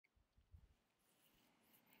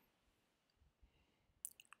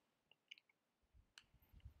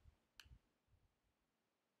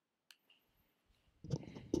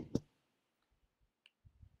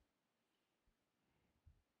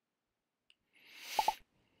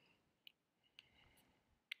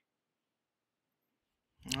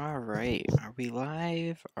All right, are we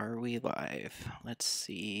live? Are we live? Let's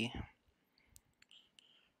see.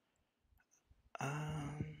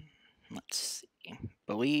 Um, let's see.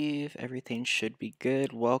 Believe everything should be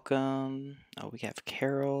good. Welcome. Oh, we have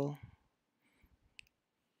Carol.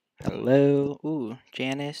 Hello. Ooh,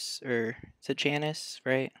 Janice, or is it Janice,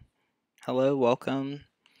 right? Hello, welcome.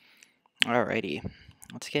 Alrighty,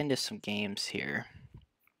 let's get into some games here.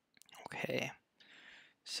 Okay,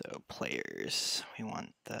 so players. We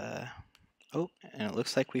want the... Oh, and it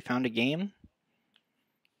looks like we found a game.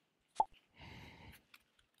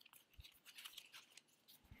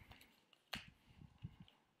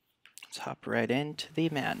 Let's hop right into the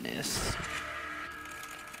madness.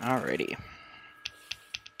 Alrighty.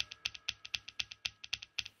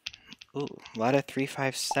 Ooh, a lot of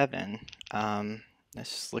 357.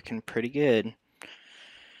 This is looking pretty good.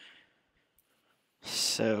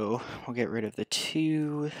 So we'll get rid of the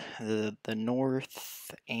 2, the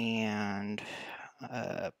north, and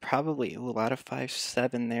probably a lot of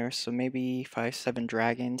 5-7 there. So maybe 5-7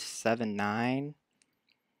 dragon, 7-9.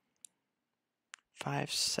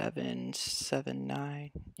 5-7,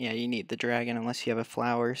 7-9. Yeah, you need the dragon unless you have a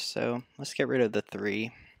flower. So let's get rid of the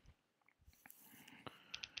 3.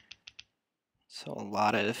 So a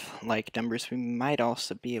lot of like numbers we might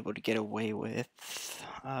also be able to get away with.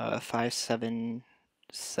 5-7,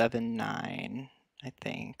 7-9, I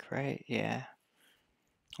think, right? Yeah.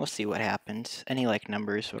 We'll see what happens. Any like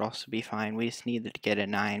numbers would also be fine. We just needed to get a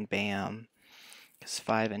 9, bam. Because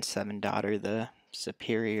 5 and 7 dot are the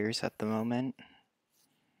superiors at the moment.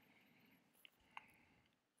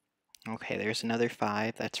 Okay, there's another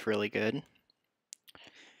 5. That's really good.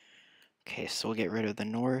 Okay, so we'll get rid of the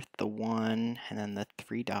north, the 1, and then the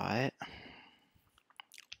 3 dot.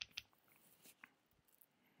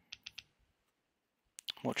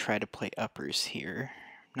 We'll try to play uppers here.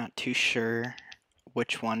 Not too sure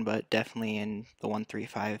which one, but definitely in the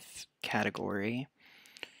 135 category.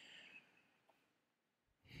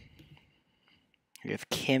 We have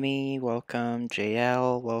Kimmy, welcome.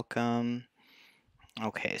 JL, welcome.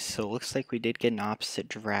 Okay, so it looks like we did get an opposite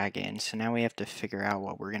dragon, so now we have to figure out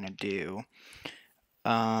what we're gonna do.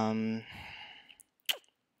 I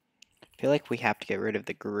feel like we have to get rid of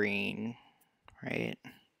the green, right?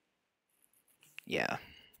 Yeah.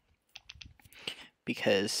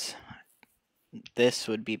 Because this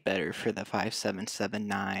would be better for the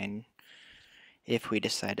 5-7-7-9 if we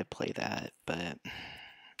decide to play that, but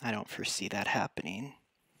I don't foresee that happening.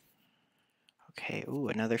 Okay, ooh,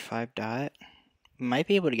 another 5 dot. Might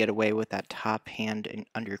be able to get away with that top hand in,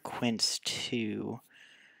 under quints too.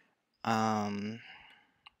 Just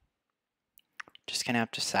gonna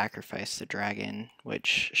have to sacrifice the dragon,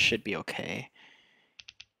 which should be okay.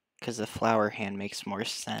 Because the flower hand makes more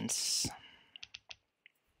sense.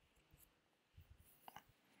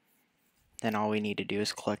 Then all we need to do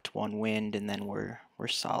is collect 1 wind and then we're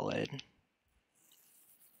solid.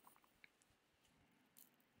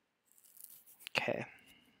 Okay.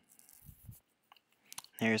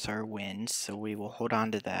 There's our wind, so we will hold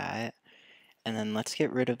on to that. And then let's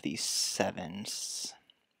get rid of these 7s.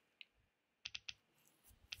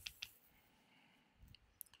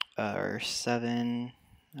 Or 7.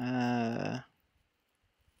 There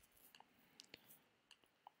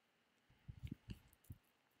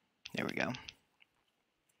we go.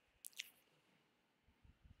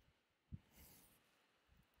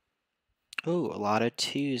 Ooh, a lot of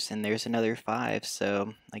 2s, and there's another 5.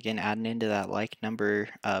 So again, adding into that like number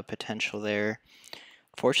potential there.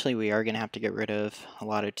 Fortunately, we are going to have to get rid of a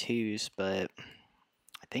lot of 2s, but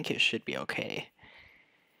I think it should be okay.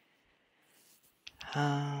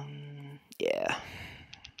 Yeah.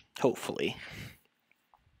 Hopefully.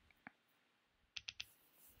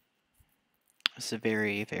 It's a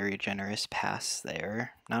very, very generous pass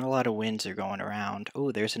there. Not a lot of winds are going around.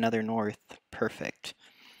 Oh, there's another north. Perfect.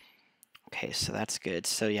 Okay, so that's good.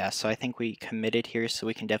 So yeah, so I think we committed here, so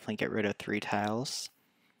we can definitely get rid of 3 tiles.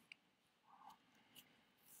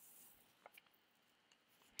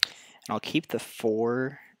 And I'll keep the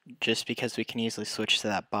 4 just because we can easily switch to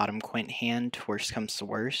that bottom quint hand, worst comes to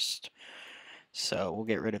worst. So we'll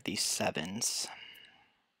get rid of these 7s.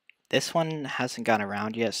 This one hasn't gone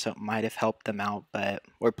around yet, so it might have helped them out, but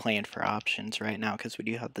we're playing for options right now because we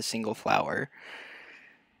do have the single flower.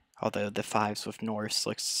 Although the 5s with Norse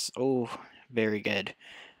looks, oh, very good.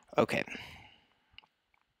 Okay.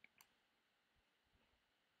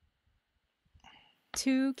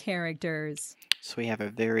 Two characters. So we have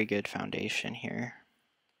a very good foundation here.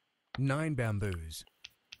 9 bamboos.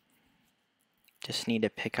 Just need to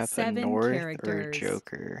pick up 7 a north characters. or a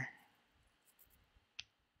joker.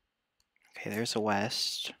 Okay, there's a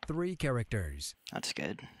west. 3 characters. That's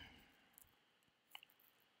good.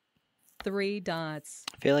 3 dots.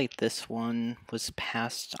 I feel like this one was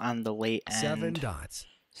passed on the late 7 end, dots.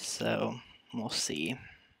 so we'll see.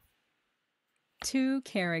 2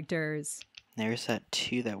 characters. There's that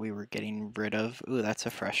 2 that we were getting rid of. Ooh, that's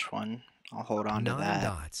a fresh one. I'll hold on to 9 that.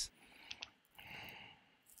 dots.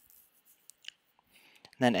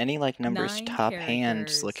 And then any like numbers 9 top characters.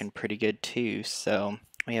 hands looking pretty good too, so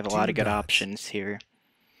we have a 2 lot of good dots. options here.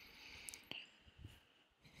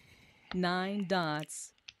 9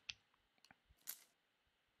 dots.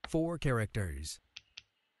 4 characters.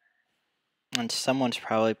 And someone's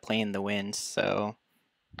probably playing the win, so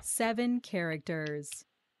 7 characters.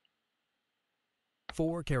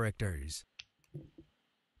 4 characters.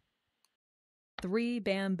 3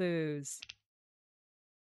 bamboos.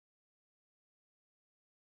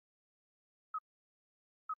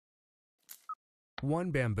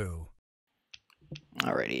 1 bamboo.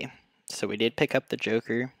 alrighty. So we did pick up the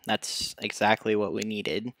Joker. That's exactly what we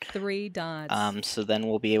needed. 3 dots. So then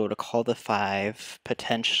we'll be able to call the 5,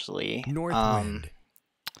 potentially. North wind.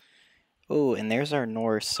 Oh, and there's our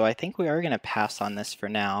north, so I think we are going to pass on this for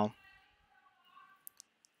now.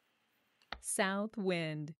 South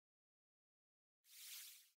wind.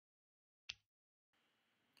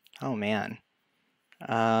 Oh, man.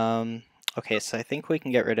 Okay, so I think we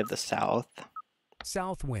can get rid of the south.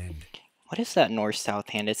 South wind. What is that north-south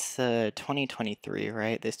hand? It's 2023,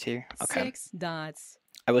 right? This year? Okay. 6 dots.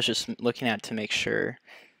 I was just looking at it to make sure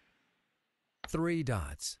 3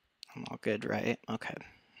 dots. I'm all good, right? Okay.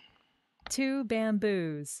 2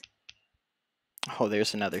 bamboos. Oh,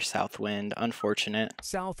 there's another south wind. Unfortunate.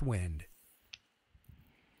 South wind.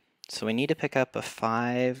 So we need to pick up a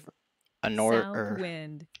 5, a north, South or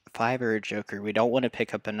wind. 5 or a Joker. We don't want to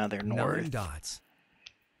pick up another 9 north, dots.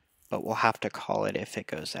 but we'll have to call it if it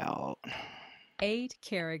goes out. 8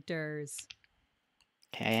 characters.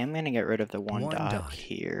 Okay, I'm going to get rid of the 1 1 dot dot.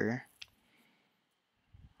 here.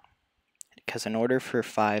 Because in order for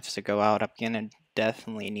 5s to go out, I'm going to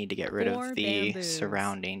definitely need to get rid 4 of the bamboos.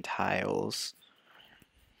 surrounding tiles.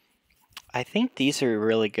 I think these are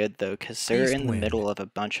really good, though, because they're East in the wind. middle of a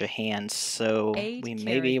bunch of hands, so 8 we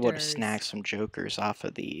may be able to characters. snag some Jokers off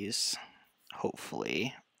of these,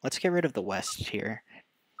 hopefully. Let's get rid of the west here.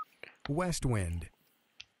 West wind.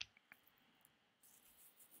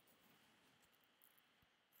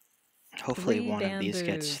 Hopefully 3 one of these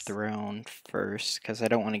gets bamboos. thrown first, because I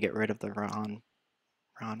don't want to get rid of the round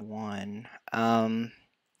 1.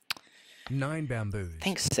 9 bamboos. I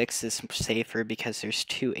think 6 is safer because there's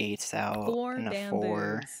 2 8s out 4 and a 4.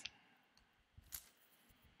 bamboos.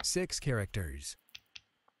 6 characters.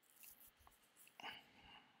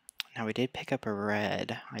 Now we did pick up a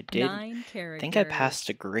red. I did 9 characters. think I passed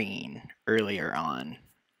a green earlier on.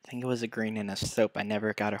 I think it was a green and a soap. I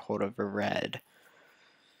never got a hold of a red.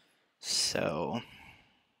 So,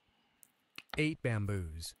 8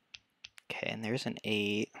 bamboos. okay, and there's an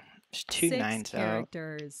 8. There's 2 6 9s out.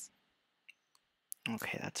 characters.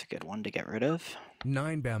 Okay, that's a good one to get rid of.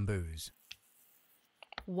 9 bamboos.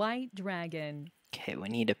 White dragon. Okay, we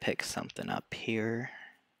need to pick something up here.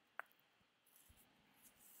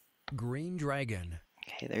 Green dragon.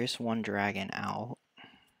 Okay, there's 1 dragon out.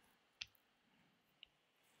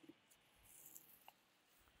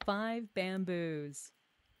 5 bamboos.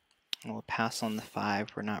 We'll pass on the 5.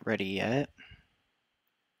 We're not ready yet.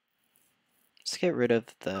 Let's get rid of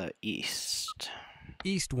the east.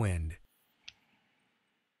 East wind.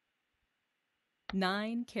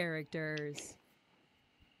 9 characters.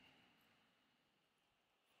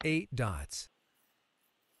 8 dots.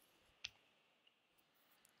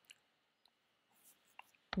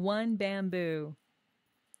 1 bamboo.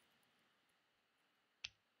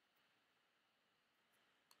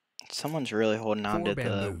 Someone's really holding on 4 to the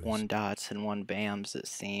bamboos. 1 dots and 1 bams, it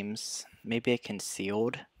seems. Maybe it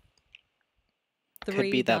concealed. 3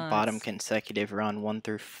 Could be that bottom dots. consecutive run, 1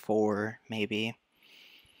 through 4, maybe.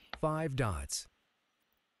 5 dots.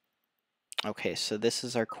 Okay, so this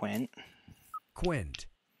is our quint. Quint.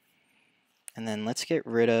 And then let's get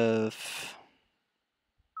rid of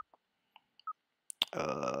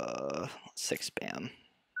 6 bam.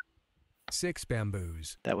 6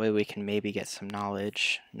 bamboos. That way we can maybe get some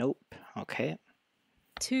knowledge. Nope. Okay.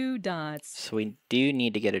 2 dots. So we do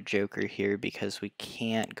need to get a Joker here because we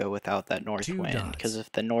can't go without that north 2 wind. dots. Because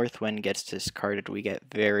if the north wind gets discarded, we get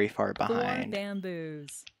very far 4 behind.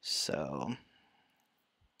 bamboos. So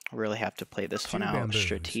I really have to play this 2 one out bamboos.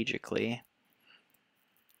 strategically.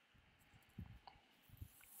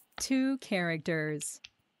 2 characters.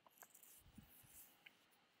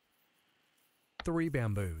 3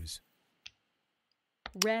 bamboos.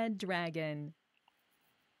 Red dragon.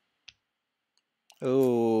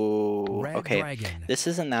 Oh, Red okay. dragon. This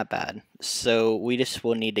isn't that bad. So we just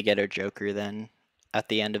will need to get a joker then at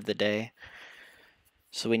the end of the day.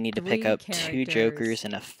 So we need to pick 3 up 2 jokers characters.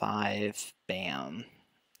 and a 5 bam.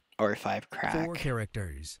 Or a 5 4 crack.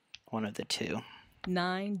 characters. One of the two.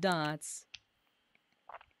 9 dots.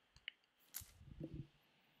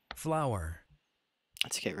 Flower.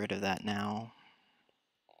 Let's get rid of that now.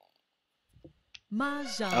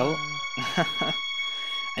 Mahjong. Oh.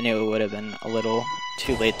 I knew it would have been a little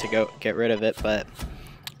too late to go get rid of it, but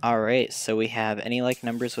alright, so we have any like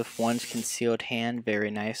numbers with 1's concealed hand.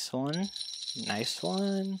 Very nice one. Nice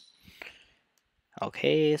one.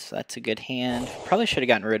 Okay, so that's a good hand. Probably should have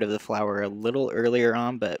gotten rid of the flower a little earlier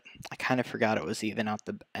on, but I kind of forgot it was even out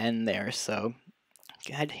the end there, so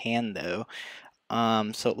good hand though.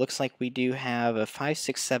 So it looks like we do have a 5,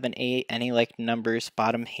 6, 7, 8, any like numbers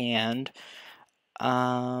bottom hand.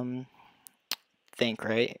 Think,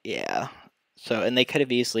 right? Yeah. So, and they could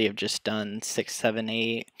have easily have just done 6, 7,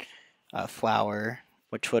 8, flower,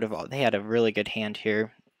 which would have, they had a really good hand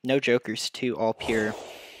here. No jokers too, all pure.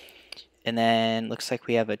 And then looks like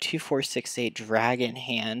we have a 2, 4, 6, 8 dragon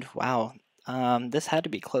hand. Wow. This had to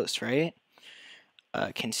be close, right?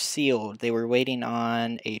 Concealed. They were waiting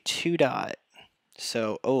on a 2 dot.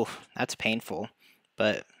 So, oh, that's painful,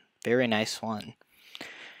 but very nice one.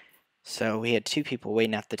 So we had 2 people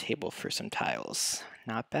waiting at the table for some tiles.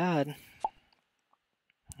 Not bad.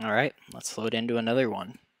 All right, let's load into another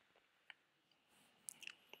one.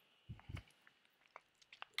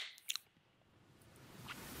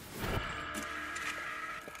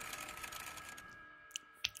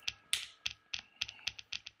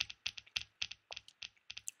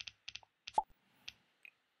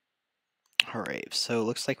 Alright, so it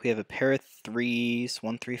looks like we have a pair of 3s,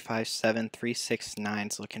 1, 3, 5, 7, 3, 6,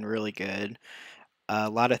 9's looking really good. A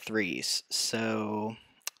lot of 3s, so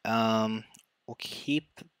we'll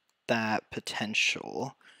keep that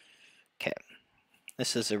potential. Okay,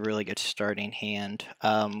 this is a really good starting hand.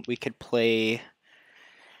 We could play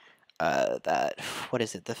that, what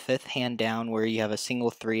is it, the 5th hand down where you have a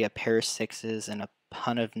single 3, a pair of 6s, and a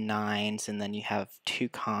pun of 9s, and then you have 2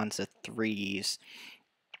 cons of 3s.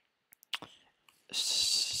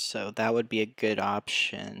 So that would be a good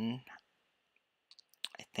option.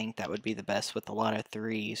 I think that would be the best with a lot of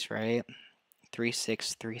 3s, right? 3,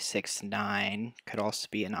 6, 3, 6, 9 could also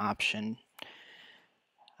be an option.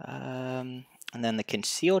 And then the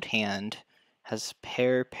concealed hand has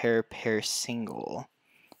pair, pair, pair, single.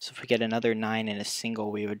 So if we get another 9 in a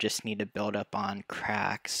single, we would just need to build up on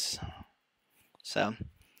cracks. So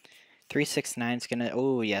 3, 6, 9 is gonna,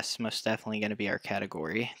 oh yes, most definitely gonna be our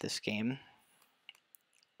category this game.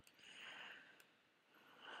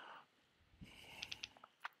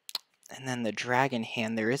 And then the dragon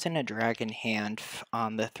hand, there isn't a dragon hand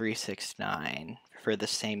on the 3, 6, 9 for the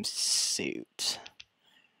same suit.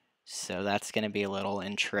 So that's going to be a little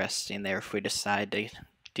interesting there if we decide to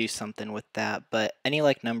do something with that. But any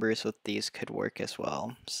like numbers with these could work as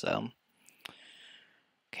well. So,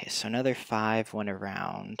 okay, so another 5 went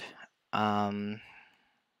around. I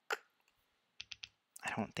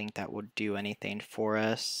don't think that would do anything for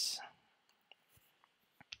us.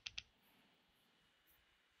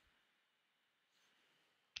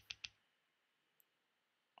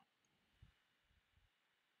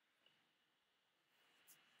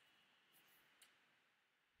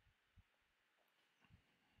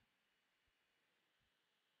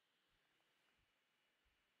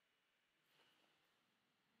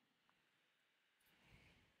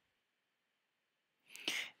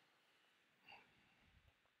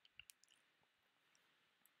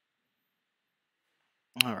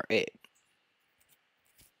 All right.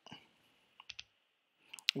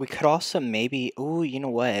 We could also maybe, oh, you know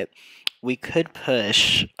what? We could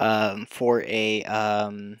push for a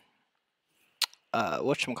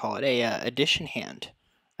whatchamacallit, a addition hand.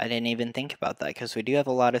 I didn't even think about that because we do have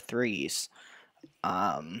a lot of 3s.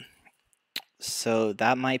 So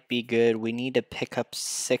that might be good. We need to pick up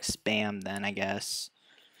 6 bam then, I guess.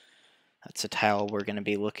 That's a tile we're going to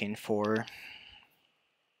be looking for.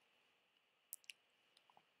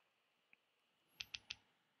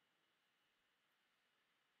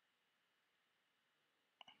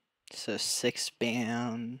 So 6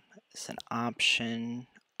 bam is an option.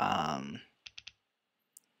 I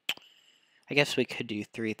guess we could do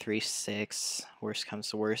 3, 3, 6. Worst comes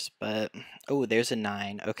to worst, but oh, there's a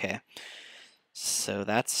 9. Okay. So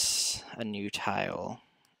that's a new tile.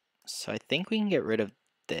 So I think we can get rid of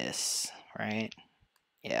this, right?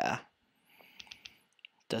 Yeah.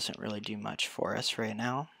 Doesn't really do much for us right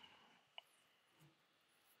now.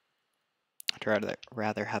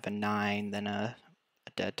 rather have a 9 than a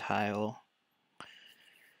dead tile.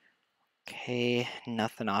 Okay,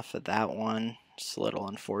 nothing off of that one. It's a little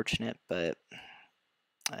unfortunate, but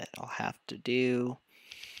it'll have to do.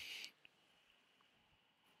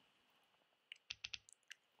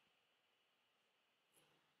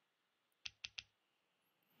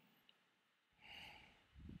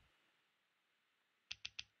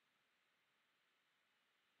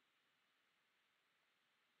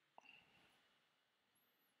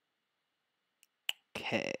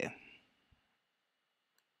 Okay.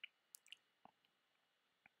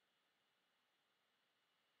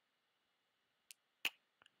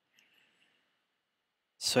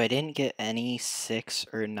 So I didn't get any 6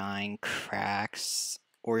 or 9 cracks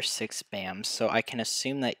or 6 bams, so I can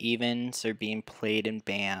assume that evens are being played in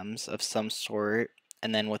bams of some sort,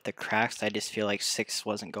 and then with the cracks I just feel like 6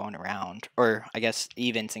 wasn't going around. Or I guess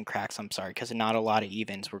evens and cracks, I'm sorry, because not a lot of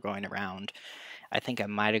evens were going around. I think I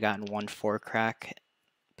might have gotten 1 4 crack,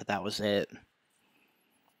 but that was it.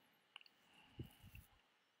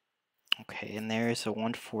 Okay, and there's a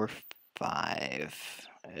 1 4 5.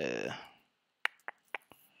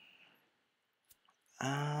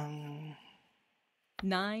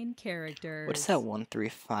 9 characters. What's that 1 3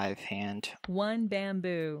 5 hand? 1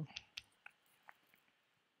 bamboo.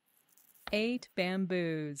 8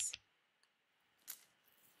 bamboos.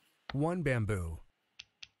 1 bamboo.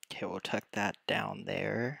 Okay, we'll tuck that down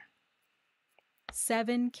there.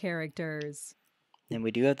 7 characters. Then we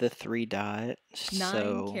do have the 3 dot.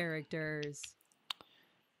 9 characters.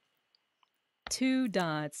 2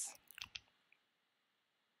 dots.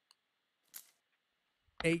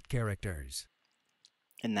 8 characters.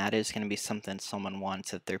 And that is going to be something someone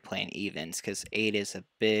wants if they're playing evens, because 8 is a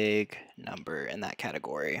big number in that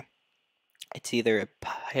category. It's either a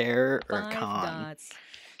pair or a 5 con. dots.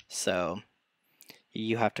 So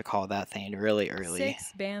you have to call that thing really early.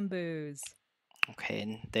 6 bamboos. Okay,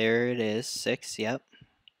 and there it is. 6, yep.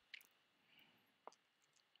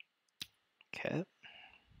 Okay.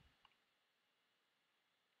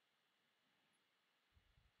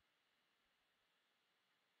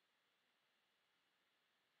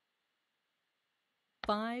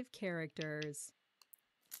 Five characters.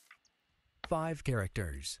 5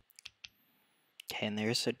 characters. Okay, and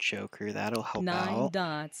there's a joker. That'll help 9 out.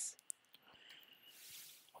 dots.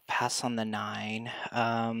 We'll pass on the 9.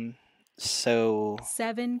 So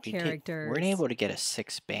 7 characters. we're able to get a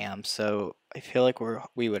 6 bam, so I feel like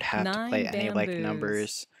we would have to play 9 any like bamboos.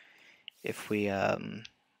 numbers if we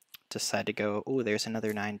decide to go. Oh, there's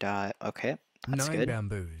another 9 dot. Okay, that's 9 good.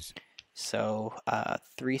 bamboos. So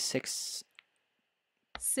 3 6.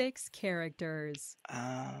 6 characters.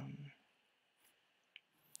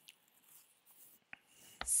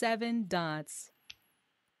 7 dots.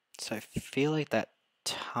 So I feel like that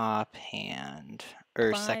top hand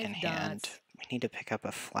or 5 second hand. dots. We need to pick up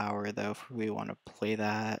a flower though if we want to play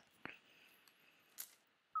that.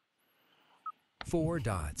 4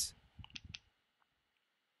 dots.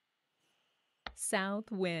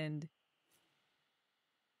 South wind.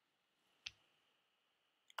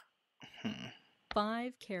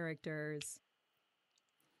 5 characters.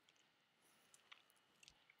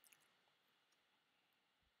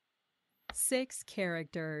 6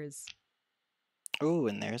 characters. Oh,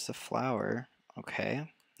 and there's a flower.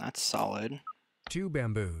 Okay, that's solid. 2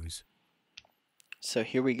 bamboos. So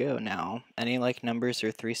here we go now. Any like numbers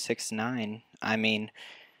are 3 6 9. I mean,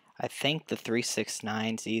 I think the 3 6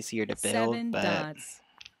 9's easier to build, 7 but dots.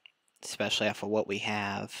 especially off of what we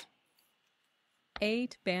have.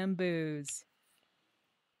 8 bamboos.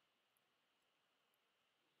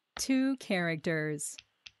 2 characters.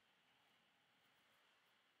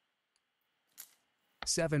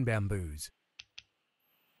 7 bamboos.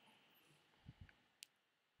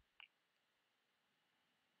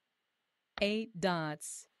 8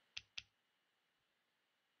 dots.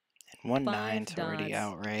 And 1 5 9's already dots.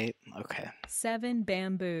 out, right? Okay. 7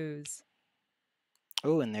 bamboos.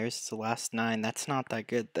 Oh, and there's the last 9. That's not that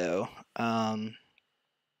good though.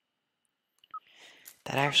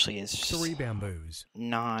 That actually is 3 bamboos.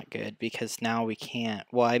 not good because now we can't.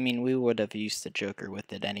 Well, I mean, we would have used the joker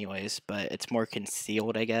with it anyways, but it's more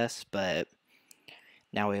concealed, I guess. But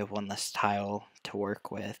now we have one less tile to work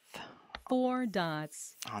with 4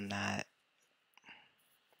 dots. on that.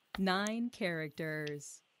 9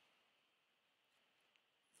 characters.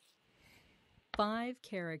 5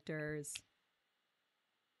 characters.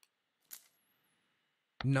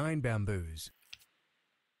 9 bamboos.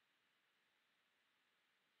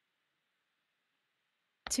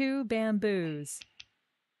 2 bamboos.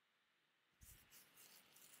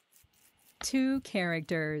 2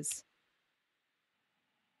 characters.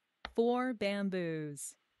 4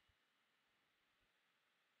 bamboos.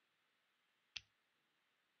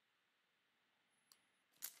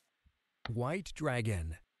 White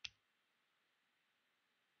dragon.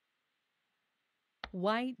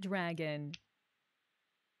 White dragon.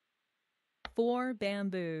 4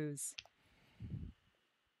 bamboos.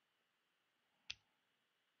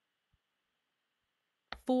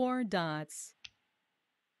 Four dots.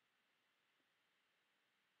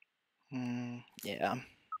 Yeah.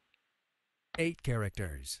 8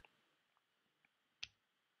 characters.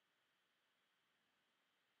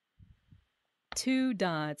 Two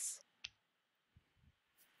dots.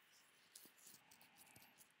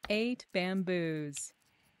 8 bamboos.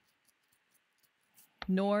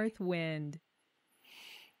 North wind.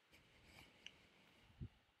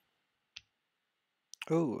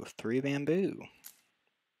 Oh, 3 bamboo.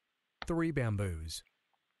 3 bamboos.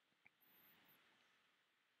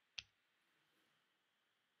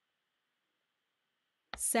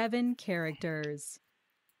 Seven characters.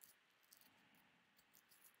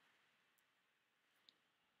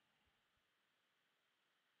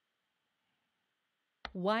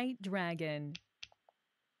 White dragon.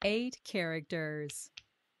 8 characters.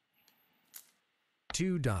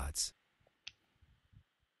 2 dots.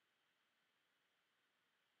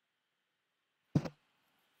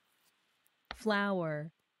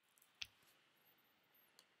 Flower.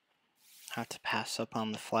 Have to pass up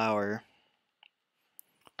on the flower.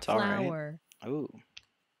 It's alright. Flower. Ooh.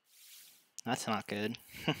 That's not good.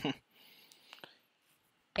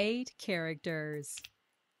 8 characters.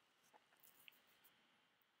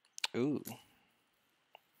 Ooh.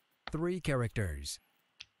 3 characters.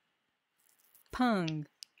 Pung.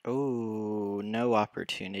 Ooh, no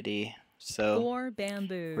opportunity. So 4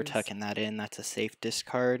 bamboos. we're tucking that in. That's a safe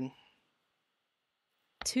discard.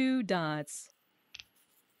 2 dots.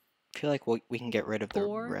 I feel like we can get rid of the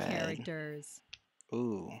 4 red. characters.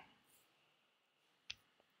 Ooh.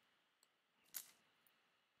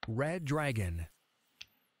 Red dragon.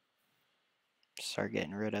 Start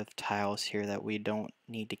getting rid of tiles here that we don't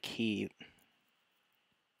need to keep.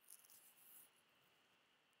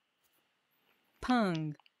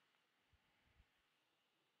 Pung.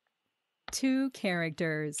 2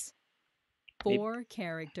 characters. 4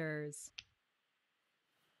 characters.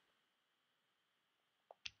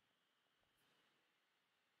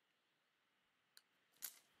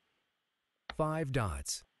 Five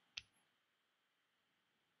dots.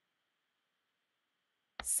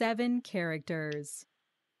 7 characters.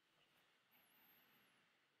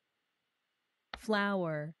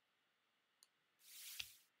 Flower.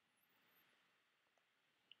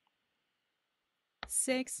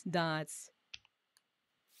 Six dots.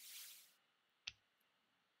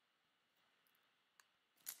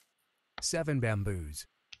 Seven bamboos.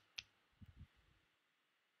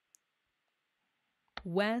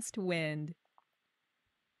 West wind.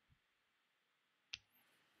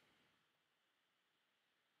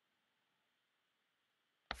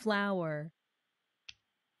 Flower.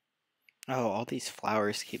 Oh, all these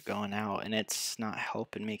flowers keep going out, and it's not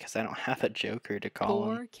helping me because I don't have a joker to call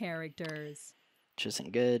 4 them, characters. which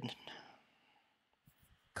isn't good.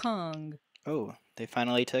 Kong. Oh, they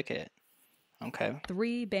finally took it. Okay.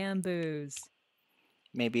 3 bamboos.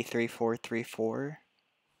 Maybe 3-4, 3-4.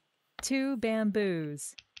 2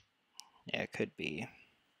 bamboos. Yeah, it could be.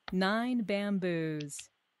 9 bamboos.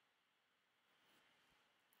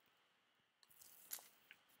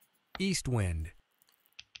 East wind.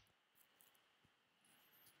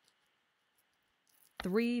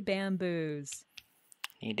 3 bamboos.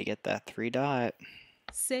 Need to get that 3 dot.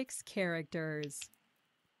 6 characters.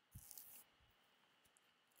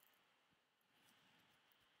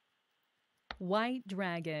 White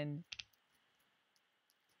dragon.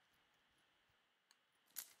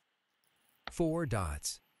 4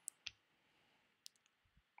 dots.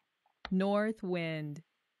 North wind.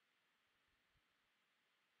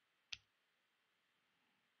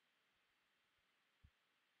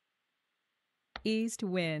 East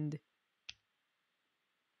wind.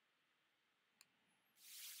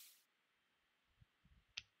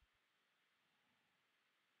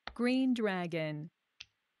 Green dragon.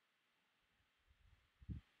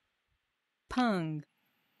 Pung.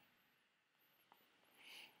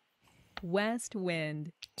 West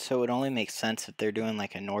wind. So it only makes sense if they're doing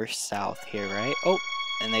like a north-south here, right? Oh,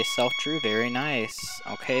 and they self-drew. Very nice.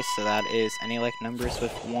 Okay, so that is any like numbers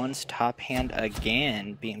with one's top hand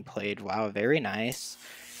again being played. Wow, very nice.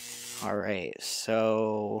 All right,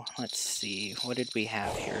 so let's see. What did we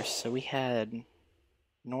have here? So we had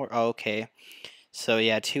oh, okay. So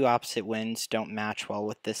yeah, 2 opposite winds don't match well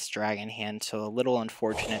with this dragon hand, so a little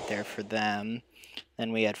unfortunate there for them.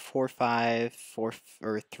 Then we had 4, 5, 4,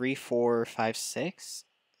 or 3, 4, 5, 6.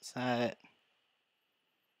 Is that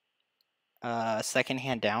second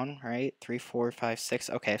hand down, right? 3, 4, 5, 6.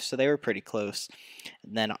 Okay, so they were pretty close.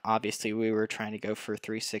 And then obviously we were trying to go for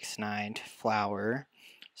 3, 6, 9 flower.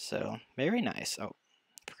 So very nice. Oh,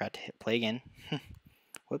 forgot to hit play again.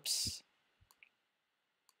 Whoops.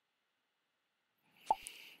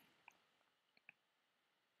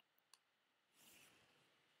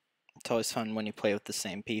 It's always fun when you play with the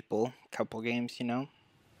same people. Couple games, you know.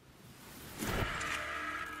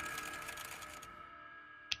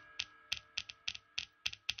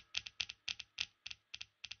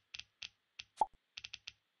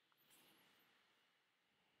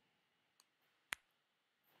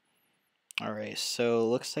 Alright, so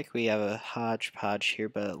looks like we have a hodgepodge here,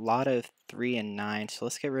 but a lot of 3 and 9, so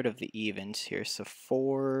let's get rid of the evens here. So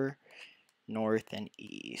 4, north, and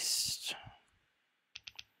east.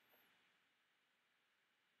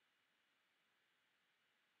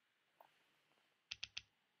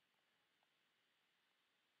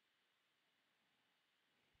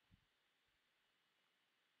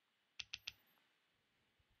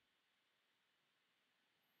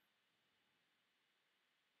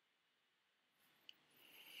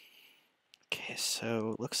 Okay,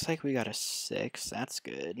 so looks like we got a 6. That's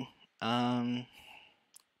good.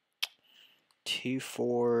 2,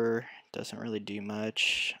 4 doesn't really do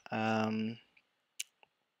much. What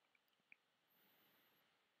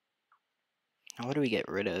do we get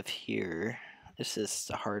rid of here? This is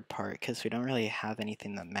the hard part because we don't really have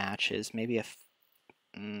anything that matches. Maybe a.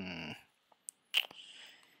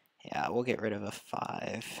 Yeah, we'll get rid of a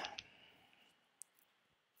 5.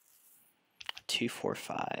 2, 4,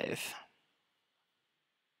 5.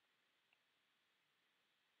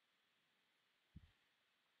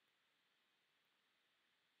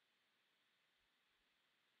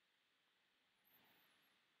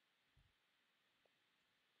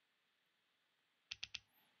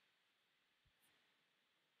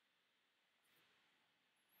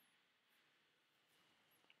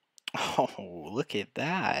 Oh, look at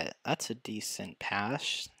that. That's a decent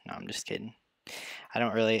pass. No, I'm just kidding.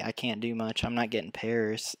 I can't do much. I'm not getting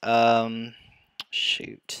pairs.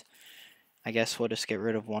 Shoot. I guess we'll just get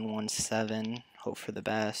rid of 117. Hope for the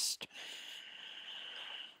best.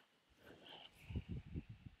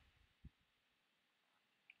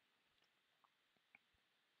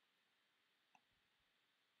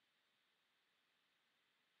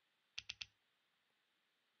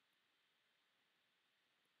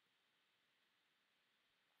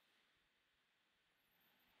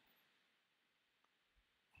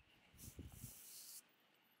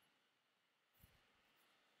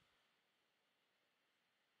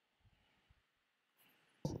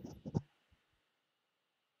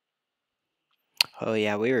 Oh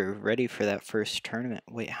yeah, we were ready for that first tournament.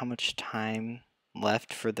 Wait, how much time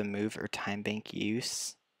left for the move or time bank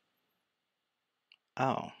use?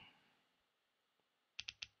 Oh.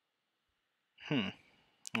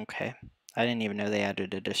 Okay. I didn't even know they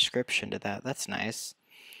added a description to that. That's nice.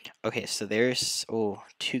 Okay, so there's, oh,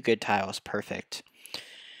 2 good tiles. Perfect.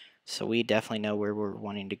 So we definitely know where we're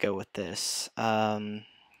wanting to go with this. So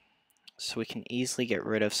we can easily get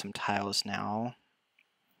rid of some tiles now.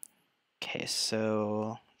 Okay,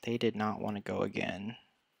 so they did not want to go again.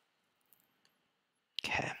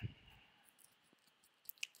 Okay.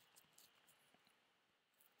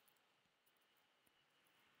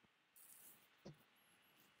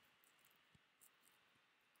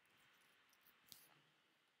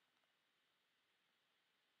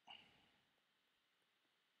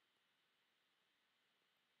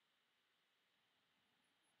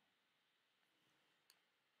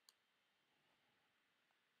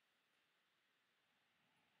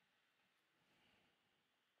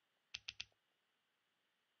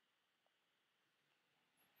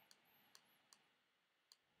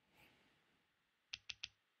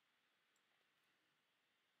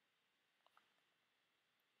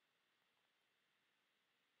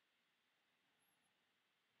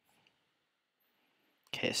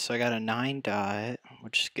 Okay, so I got a 9 dot,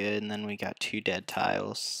 which is good, and then we got 2 dead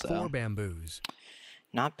tiles, so 4 bamboos.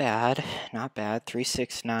 not bad, not bad. 3,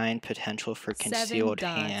 6, 9 potential for 7 concealed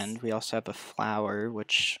dots. hand. We also have a flower,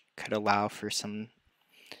 which could allow for some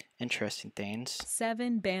interesting things.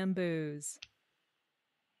 7 bamboos.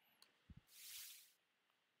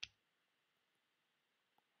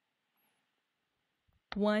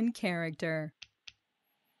 One character.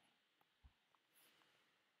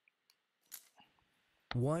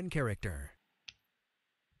 1 character.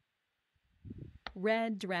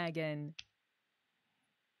 Red dragon.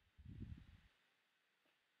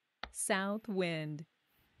 South wind.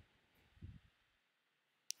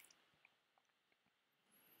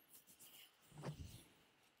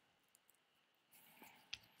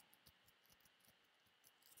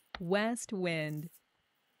 West wind.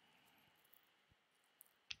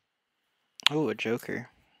 Oh, a joker.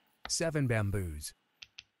 7 bamboos.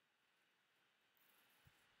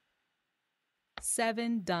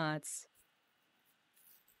 7 dots.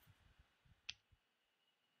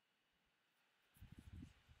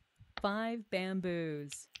 5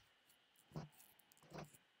 bamboos.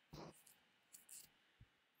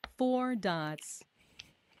 4 dots.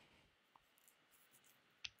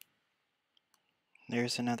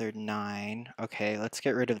 There's another 9. Okay, let's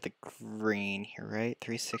get rid of the green here, right?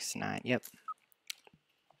 3, 6, 9. Yep.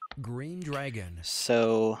 Green dragon.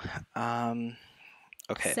 So,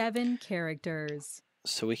 okay. 7 characters.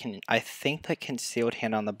 So we can, I think that concealed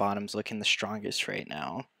hand on the bottom's looking the strongest right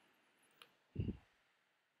now.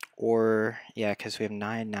 Or, yeah, because we have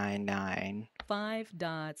 9, 9, 9. 5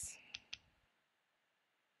 dots.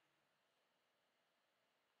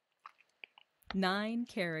 9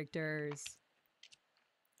 characters.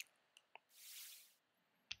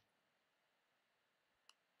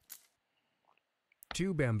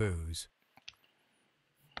 Two bamboos.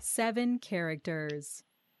 7 characters.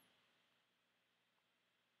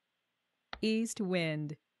 East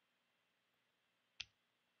wind.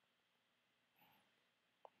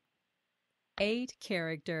 8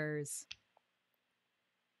 characters.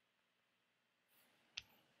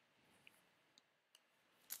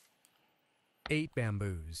 8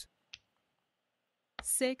 bamboos.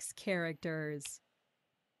 6 characters.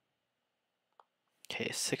 Okay,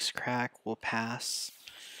 6 crack will pass.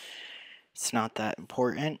 It's not that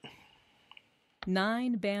important.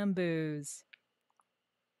 9 bamboos.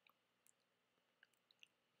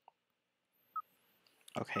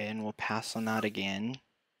 Okay, and we'll pass on that again.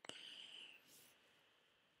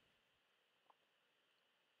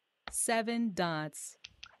 7 dots.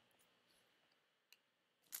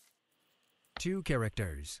 2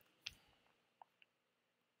 characters.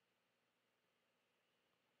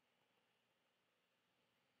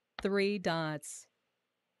 3 dots.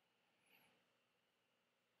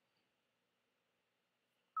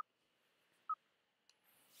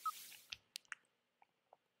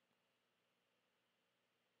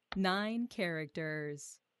 9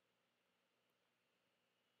 characters.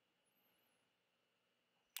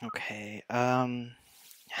 Okay,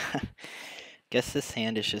 guess this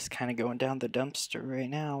hand is just kind of going down the dumpster right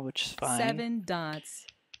now, which is fine. 7 dots.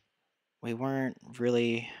 We weren't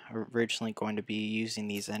really originally going to be using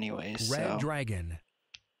these anyways, Red so... dragon.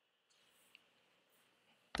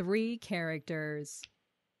 3 characters.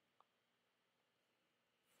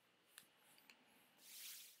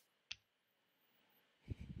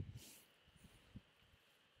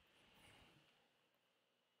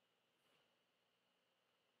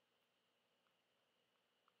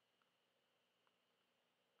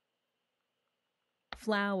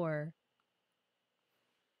 Flower.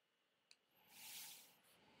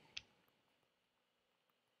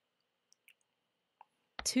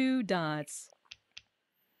 2 dots.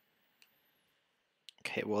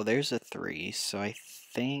 Okay, well there's a 3, so I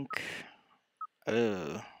think...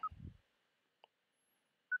 I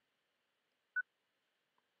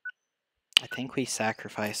think we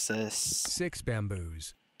sacrifice this 6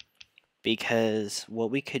 bamboos. because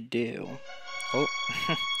what we could do... Oh,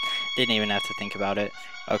 didn't even have to think about it.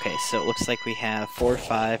 Okay, so it looks like we have 4 or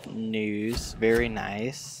 5 news. Very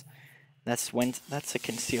nice. That's a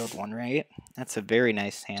concealed one, right? That's a very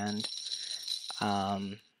nice hand.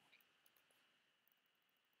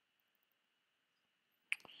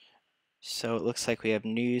 So it looks like we have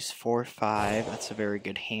news 4, 5. That's a very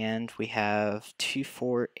good hand. We have 2,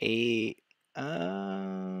 4, 8.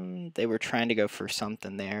 They were trying to go for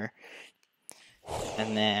something there.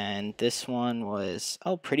 And then this one was,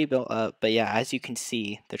 oh, pretty built up. But yeah, as you can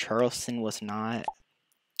see, the Charleston was not,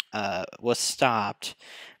 was stopped.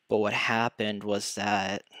 But what happened was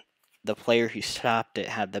that the player who stopped it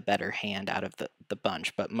had the better hand out of the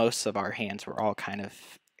bunch. But most of our hands were all kind of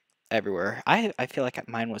everywhere. I feel like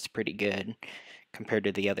mine was pretty good compared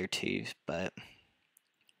to the other two, but...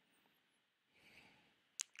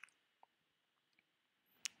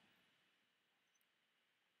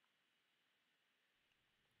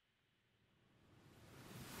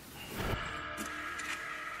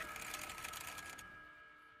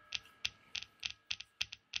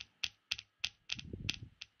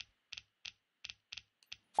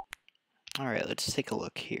 Alright, let's take a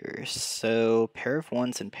look here. So, pair of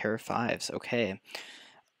 1s and pair of 5s. Okay.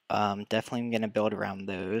 Definitely going to build around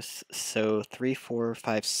those. So, 3, 4,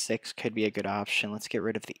 5, 6 could be a good option. Let's get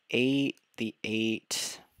rid of the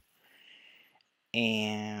 8,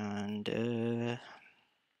 and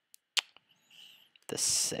the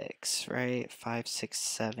 6, right? 5, 6,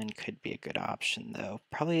 7 could be a good option though.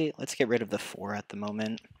 Probably let's get rid of the 4 at the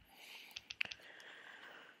moment.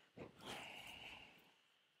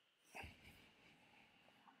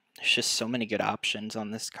 There's just so many good options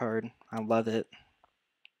on this card. I love it.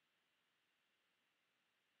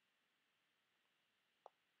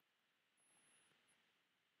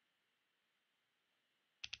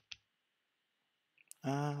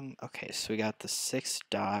 Okay, so we got the 6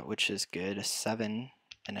 dot, which is good, a 7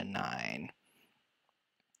 and a 9.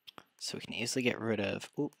 So we can easily get rid of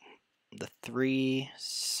the 3,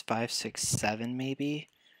 5, 6, 7 maybe.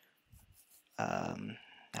 That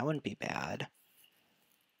wouldn't be bad.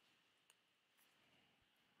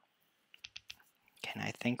 And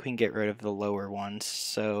I think we can get rid of the lower ones,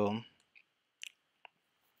 so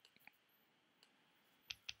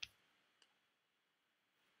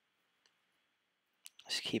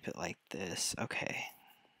let's keep it like this. Okay.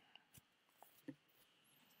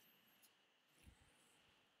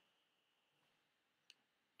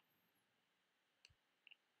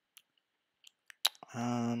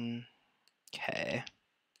 Okay.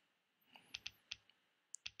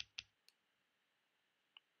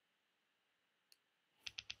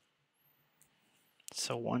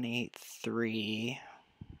 So 1, 8, 3.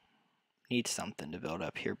 Need something to build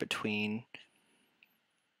up here between.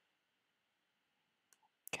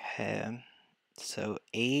 Okay. So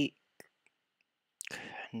 8.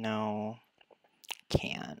 No.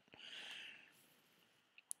 Can't.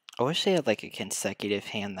 I wish they had like a consecutive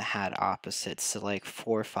hand that had opposites. So like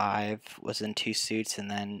 4, 5 was in 2 suits and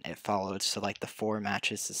then it followed. So like the 4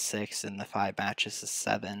 matches the 6 and the 5 matches the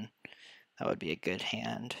 7. That would be a good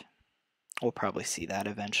hand. We'll probably see that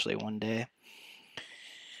eventually one day.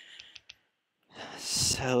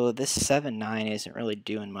 So this 7, 9 isn't really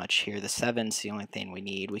doing much here. The 7's the only thing we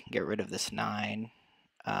need. We can get rid of this 9.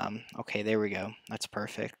 Okay, there we go. That's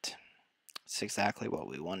perfect. That's exactly what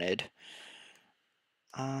we wanted.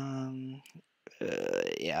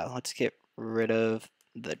 Yeah, let's get rid of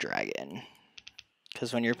the dragon.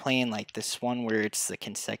 Because when you're playing like this one where it's the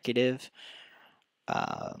consecutive,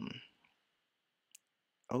 oh,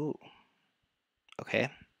 okay,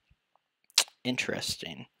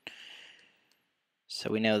 interesting.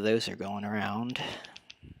 So we know those are going around.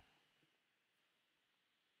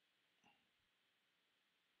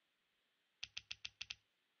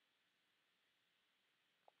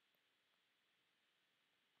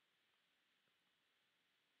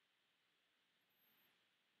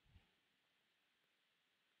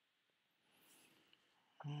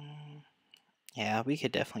 Yeah, we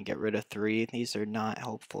could definitely get rid of 3. These are not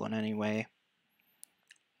helpful in any way.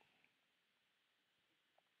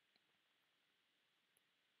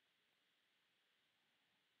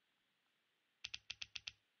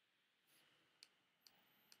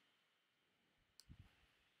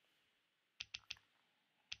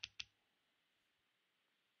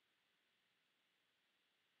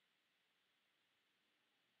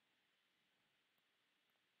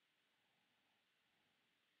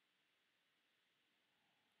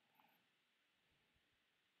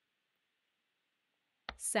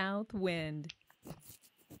 South wind.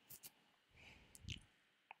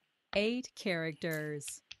 8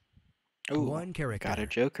 characters. Ooh, 1 character. got a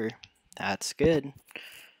joker. That's good.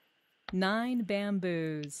 9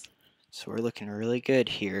 bamboos. So we're looking really good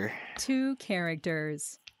here. 2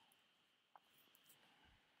 characters.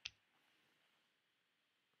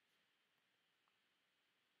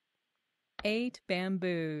 Eight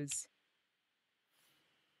bamboos.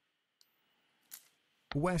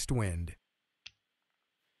 West wind.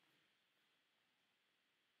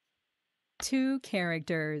 2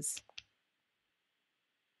 characters.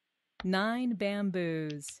 9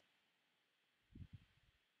 bamboos.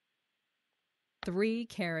 3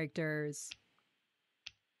 characters.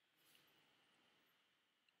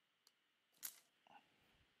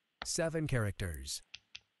 7 characters.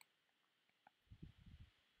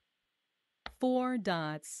 4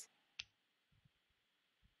 dots.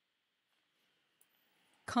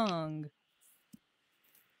 Kong.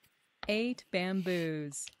 8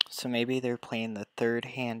 bamboos. So maybe they're playing the 3rd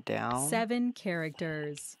hand down? 7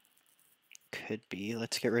 characters. Could be.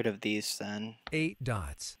 Let's get rid of these then. 8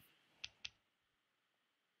 dots.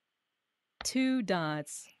 2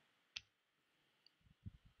 dots.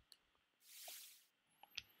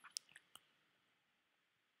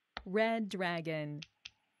 Red dragon.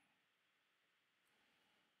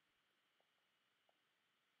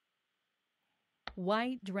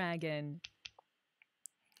 White dragon.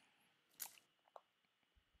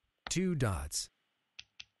 2 dots.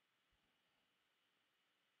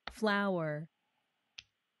 Flower.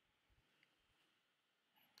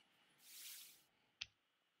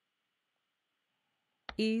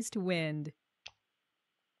 East wind.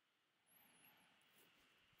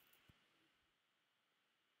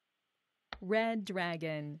 Red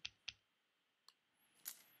dragon.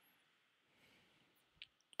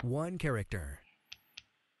 1 character.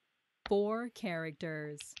 4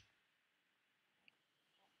 characters.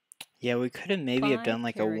 Yeah, we could have maybe have 5 done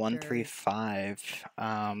like a 1, 3, characters. 5.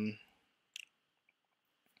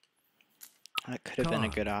 That could have been a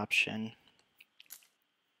good Cog. option.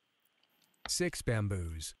 6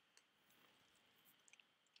 bamboos.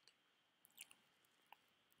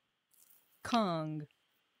 Kong.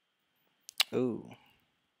 Ooh.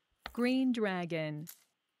 Green dragon.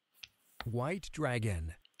 White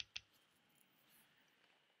dragon.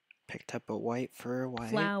 Picked up a white for a white.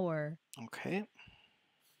 Flower. Okay.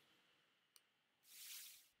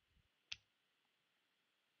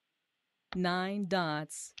 Nine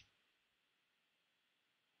dots.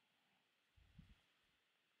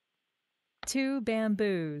 2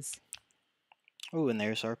 bamboos. Ooh, and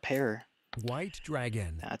there's our pair. White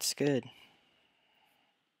dragon. That's good.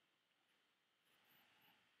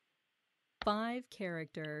 5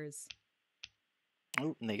 characters.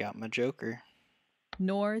 Oh, and they got my joker.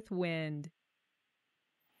 North wind.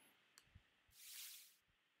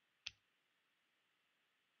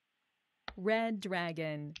 Red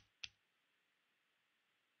dragon.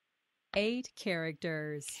 8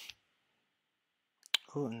 characters.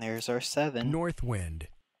 Oh, and there's our 7. North wind.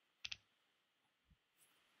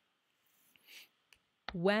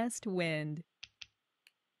 West wind.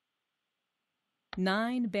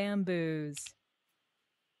 9 bamboos.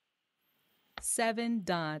 7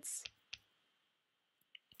 dots.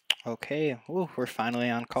 Okay. Ooh, we're finally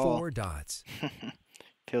on call. 4 dots.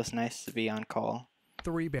 Feels nice to be on call.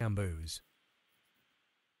 3 bamboos.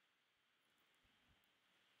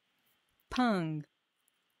 Pung.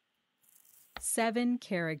 7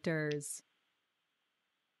 characters.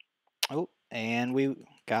 Oh, and we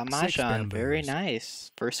got 6 Mahjong. Very bamboos.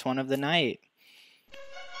 nice. First one of the night.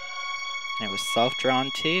 And it was self-drawn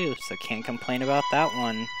too, so can't complain about that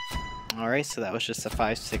one. Alright, so that was just a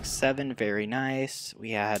 5, 6, 7. Very nice.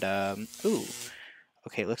 We had, ooh.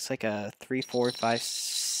 Okay, looks like a 3, 4, 5,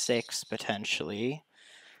 6 potentially.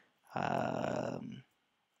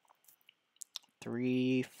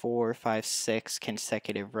 3, 4, 5, 6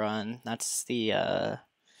 consecutive run. That's the,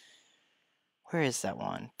 where is that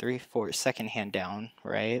one? 3, 4, second hand down,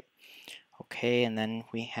 right? Okay, and then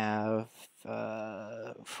we have,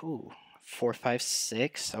 4, 5,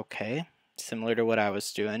 6. Okay, similar to what I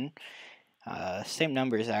was doing. Same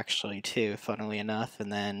numbers actually too, funnily enough.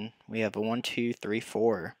 And then we have a 1, 2, 3,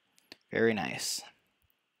 4. Very nice.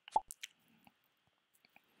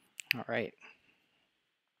 All right.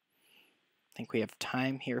 I think we have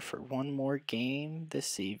time here for one more game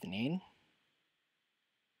this evening.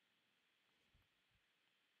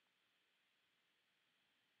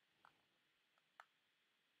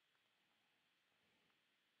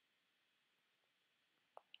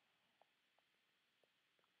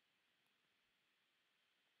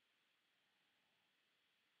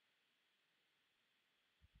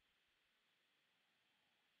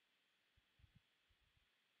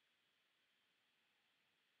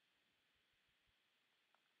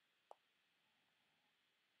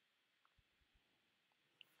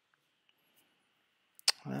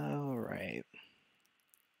 All right.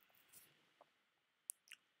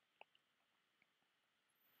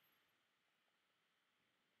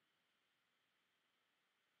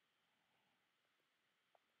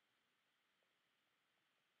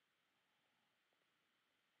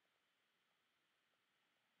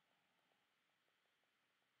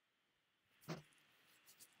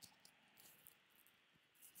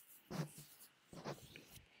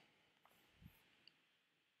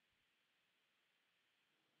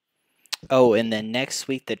 Oh, and then next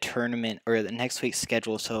week the tournament, or the next week's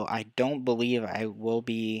schedule, so I don't believe I will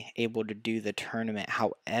be able to do the tournament.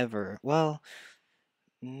 However, well,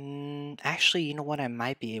 actually, you know what? I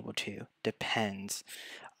might be able to. Depends.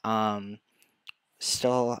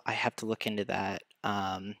 Still, I have to look into that.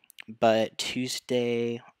 But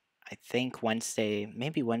Tuesday, I think Wednesday,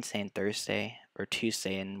 maybe Wednesday and Thursday, or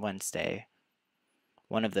Tuesday and Wednesday,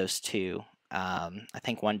 one of those two. I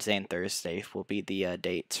think Wednesday and Thursday will be the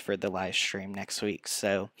dates for the live stream next week,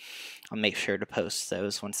 so I'll make sure to post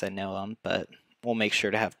those once I know them, but we'll make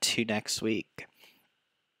sure to have 2 next week.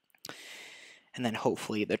 And then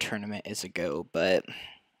hopefully the tournament is a go, but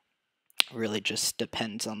really just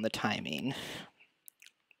depends on the timing.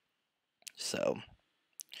 So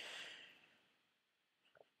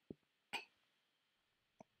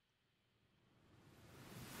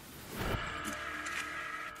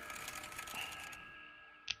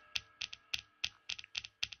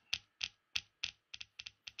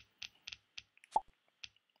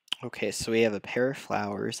Okay, so we have a pair of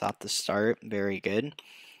flowers at the start. Very good.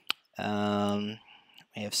 We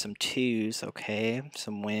have some twos. Okay,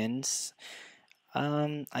 some wins.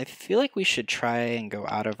 I feel like we should try and go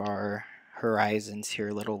out of our horizons here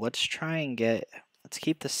a little. Let's try and let's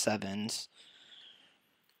keep the sevens.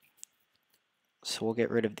 So we'll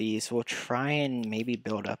get rid of these. We'll try and maybe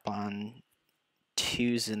build up on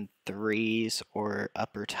twos and threes or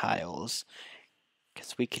upper tiles.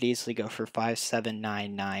 Because we could easily go for 5, 7,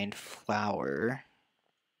 9, 9 flower.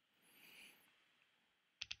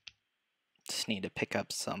 Just need to pick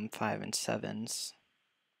up some 5 and 7s.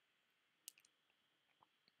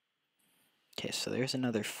 Okay, so there's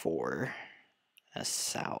another 4. A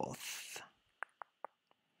south.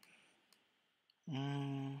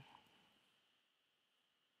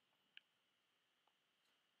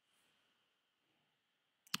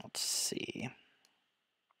 Let's see.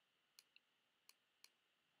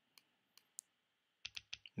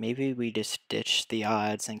 Maybe we just ditch the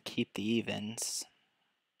odds and keep the evens.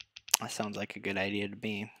 That sounds like a good idea to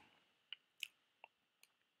me.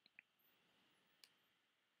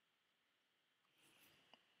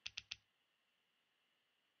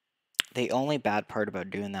 The only bad part about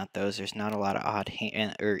doing that, though, is there's not a lot of odd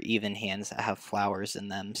or even hands that have flowers in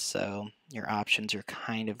them, so your options are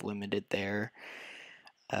kind of limited there.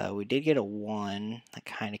 We did get a 1 that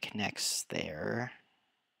kind of connects there.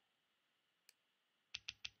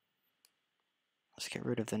 Let's get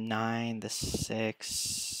rid of the 9, the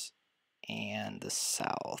 6, and the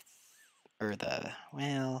south. Or the,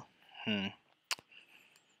 well, Let's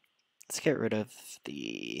get rid of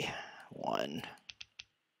the 1.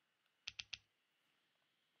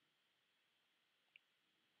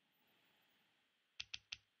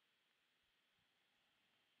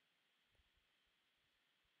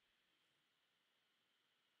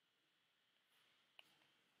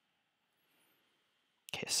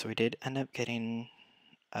 Okay, so we did end up getting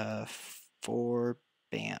 4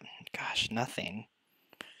 bam. Gosh, nothing.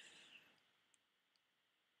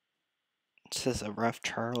 This is a rough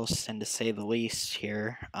Charleston to say the least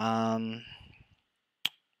here.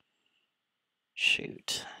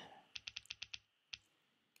 Shoot.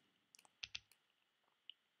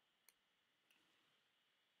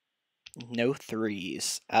 No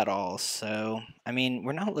 3s at all, so I mean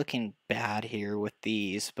we're not looking bad here with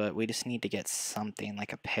these, but we just need to get something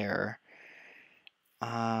like a pair.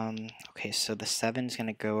 Okay, so the 7's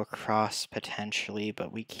gonna go across potentially,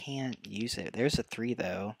 but we can't use it. There's a 3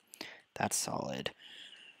 though. That's solid.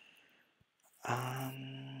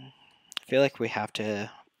 I feel like we have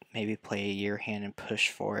to maybe play a year hand and push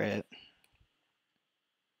for it.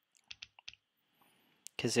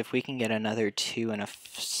 Because if we can get another 2 and a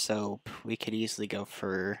soap, we could easily go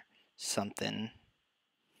for something.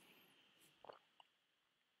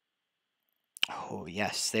 Oh,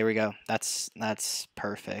 yes, there we go. That's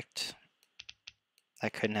perfect.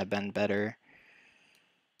 That couldn't have been better.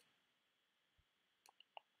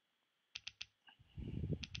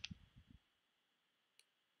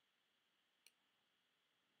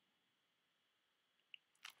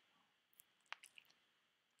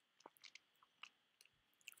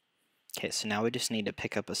 Okay, so now we just need to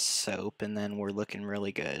pick up a soap, and then we're looking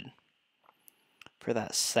really good. For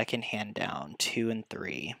that second hand down, 2 and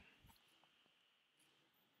 3.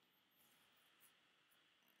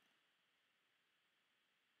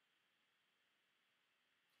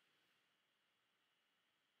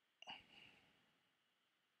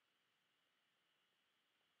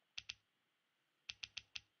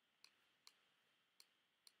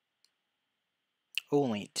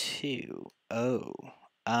 Only 2. Oh.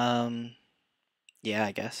 Yeah,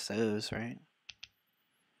 I guess those, right?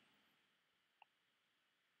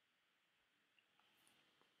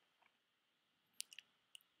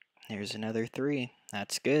 There's another 3.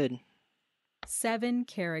 That's good. 7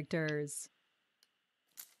 characters.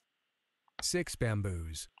 6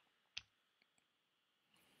 bamboos.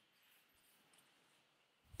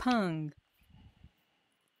 Pung.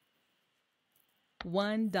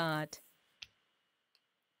 1 dot.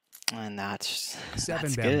 And that's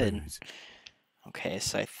 7 good. bamboos. Okay,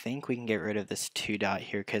 so I think we can get rid of this 2 dot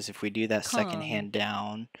here, because if we do that second Kong. hand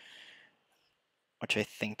down, which I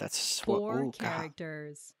think that's 4 what,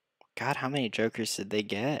 characters. God, how many jokers did they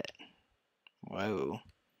get? Whoa.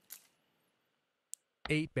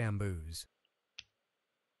 8 bamboos.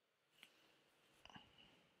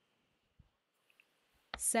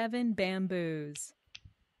 7 bamboos.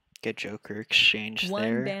 Good joker exchange 1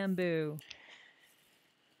 there. bamboo.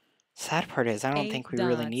 Sad part is I don't 8 think we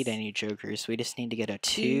really need dots. any jokers. We just need to get a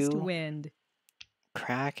East 2, wind.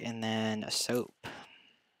 crack, and then a soap.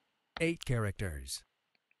 8 characters.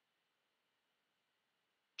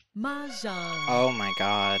 Mahjong. Oh my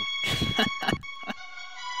god.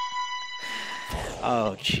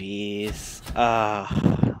 Oh jeez.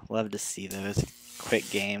 Love to see those quick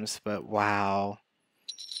games, but wow.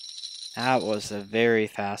 That was a very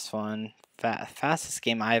fast one. Fastest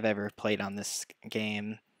game I've ever played on this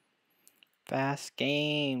game. Fast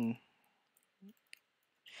game.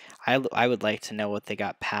 I would like to know what they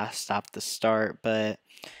got past off the start, but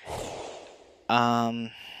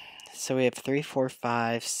so we have 3, 4,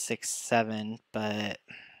 5, 6, 7, but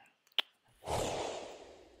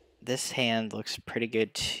this hand looks pretty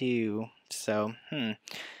good too. So,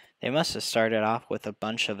 they must have started off with a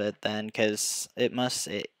bunch of it then, because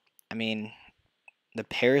I mean, the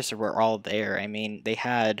pairs were all there. I mean, they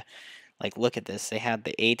had, like, look at this, they had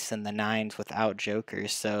the 8s and the 9s without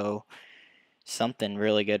jokers, so something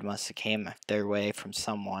really good must have came their way from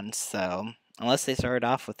someone. So, unless they started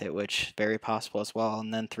off with it, which very possible as well,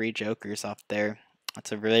 and then 3 jokers off there.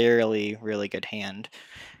 That's a really, really good hand.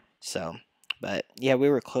 So, but yeah, we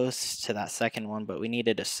were close to that second one, but we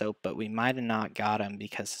needed a soap, but we might have not got him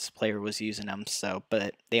because this player was using them. So,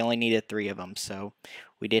 but they only needed 3 of them, so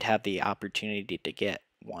we did have the opportunity to get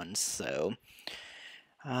one. So,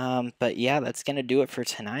 but yeah, that's gonna do it for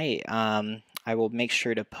tonight. I will make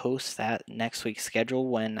sure to post that next week's schedule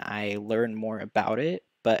when I learn more about it.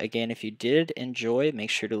 But again, if you did enjoy,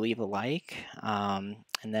 make sure to leave a like. And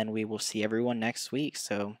then we will see everyone next week.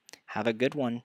 So have a good one.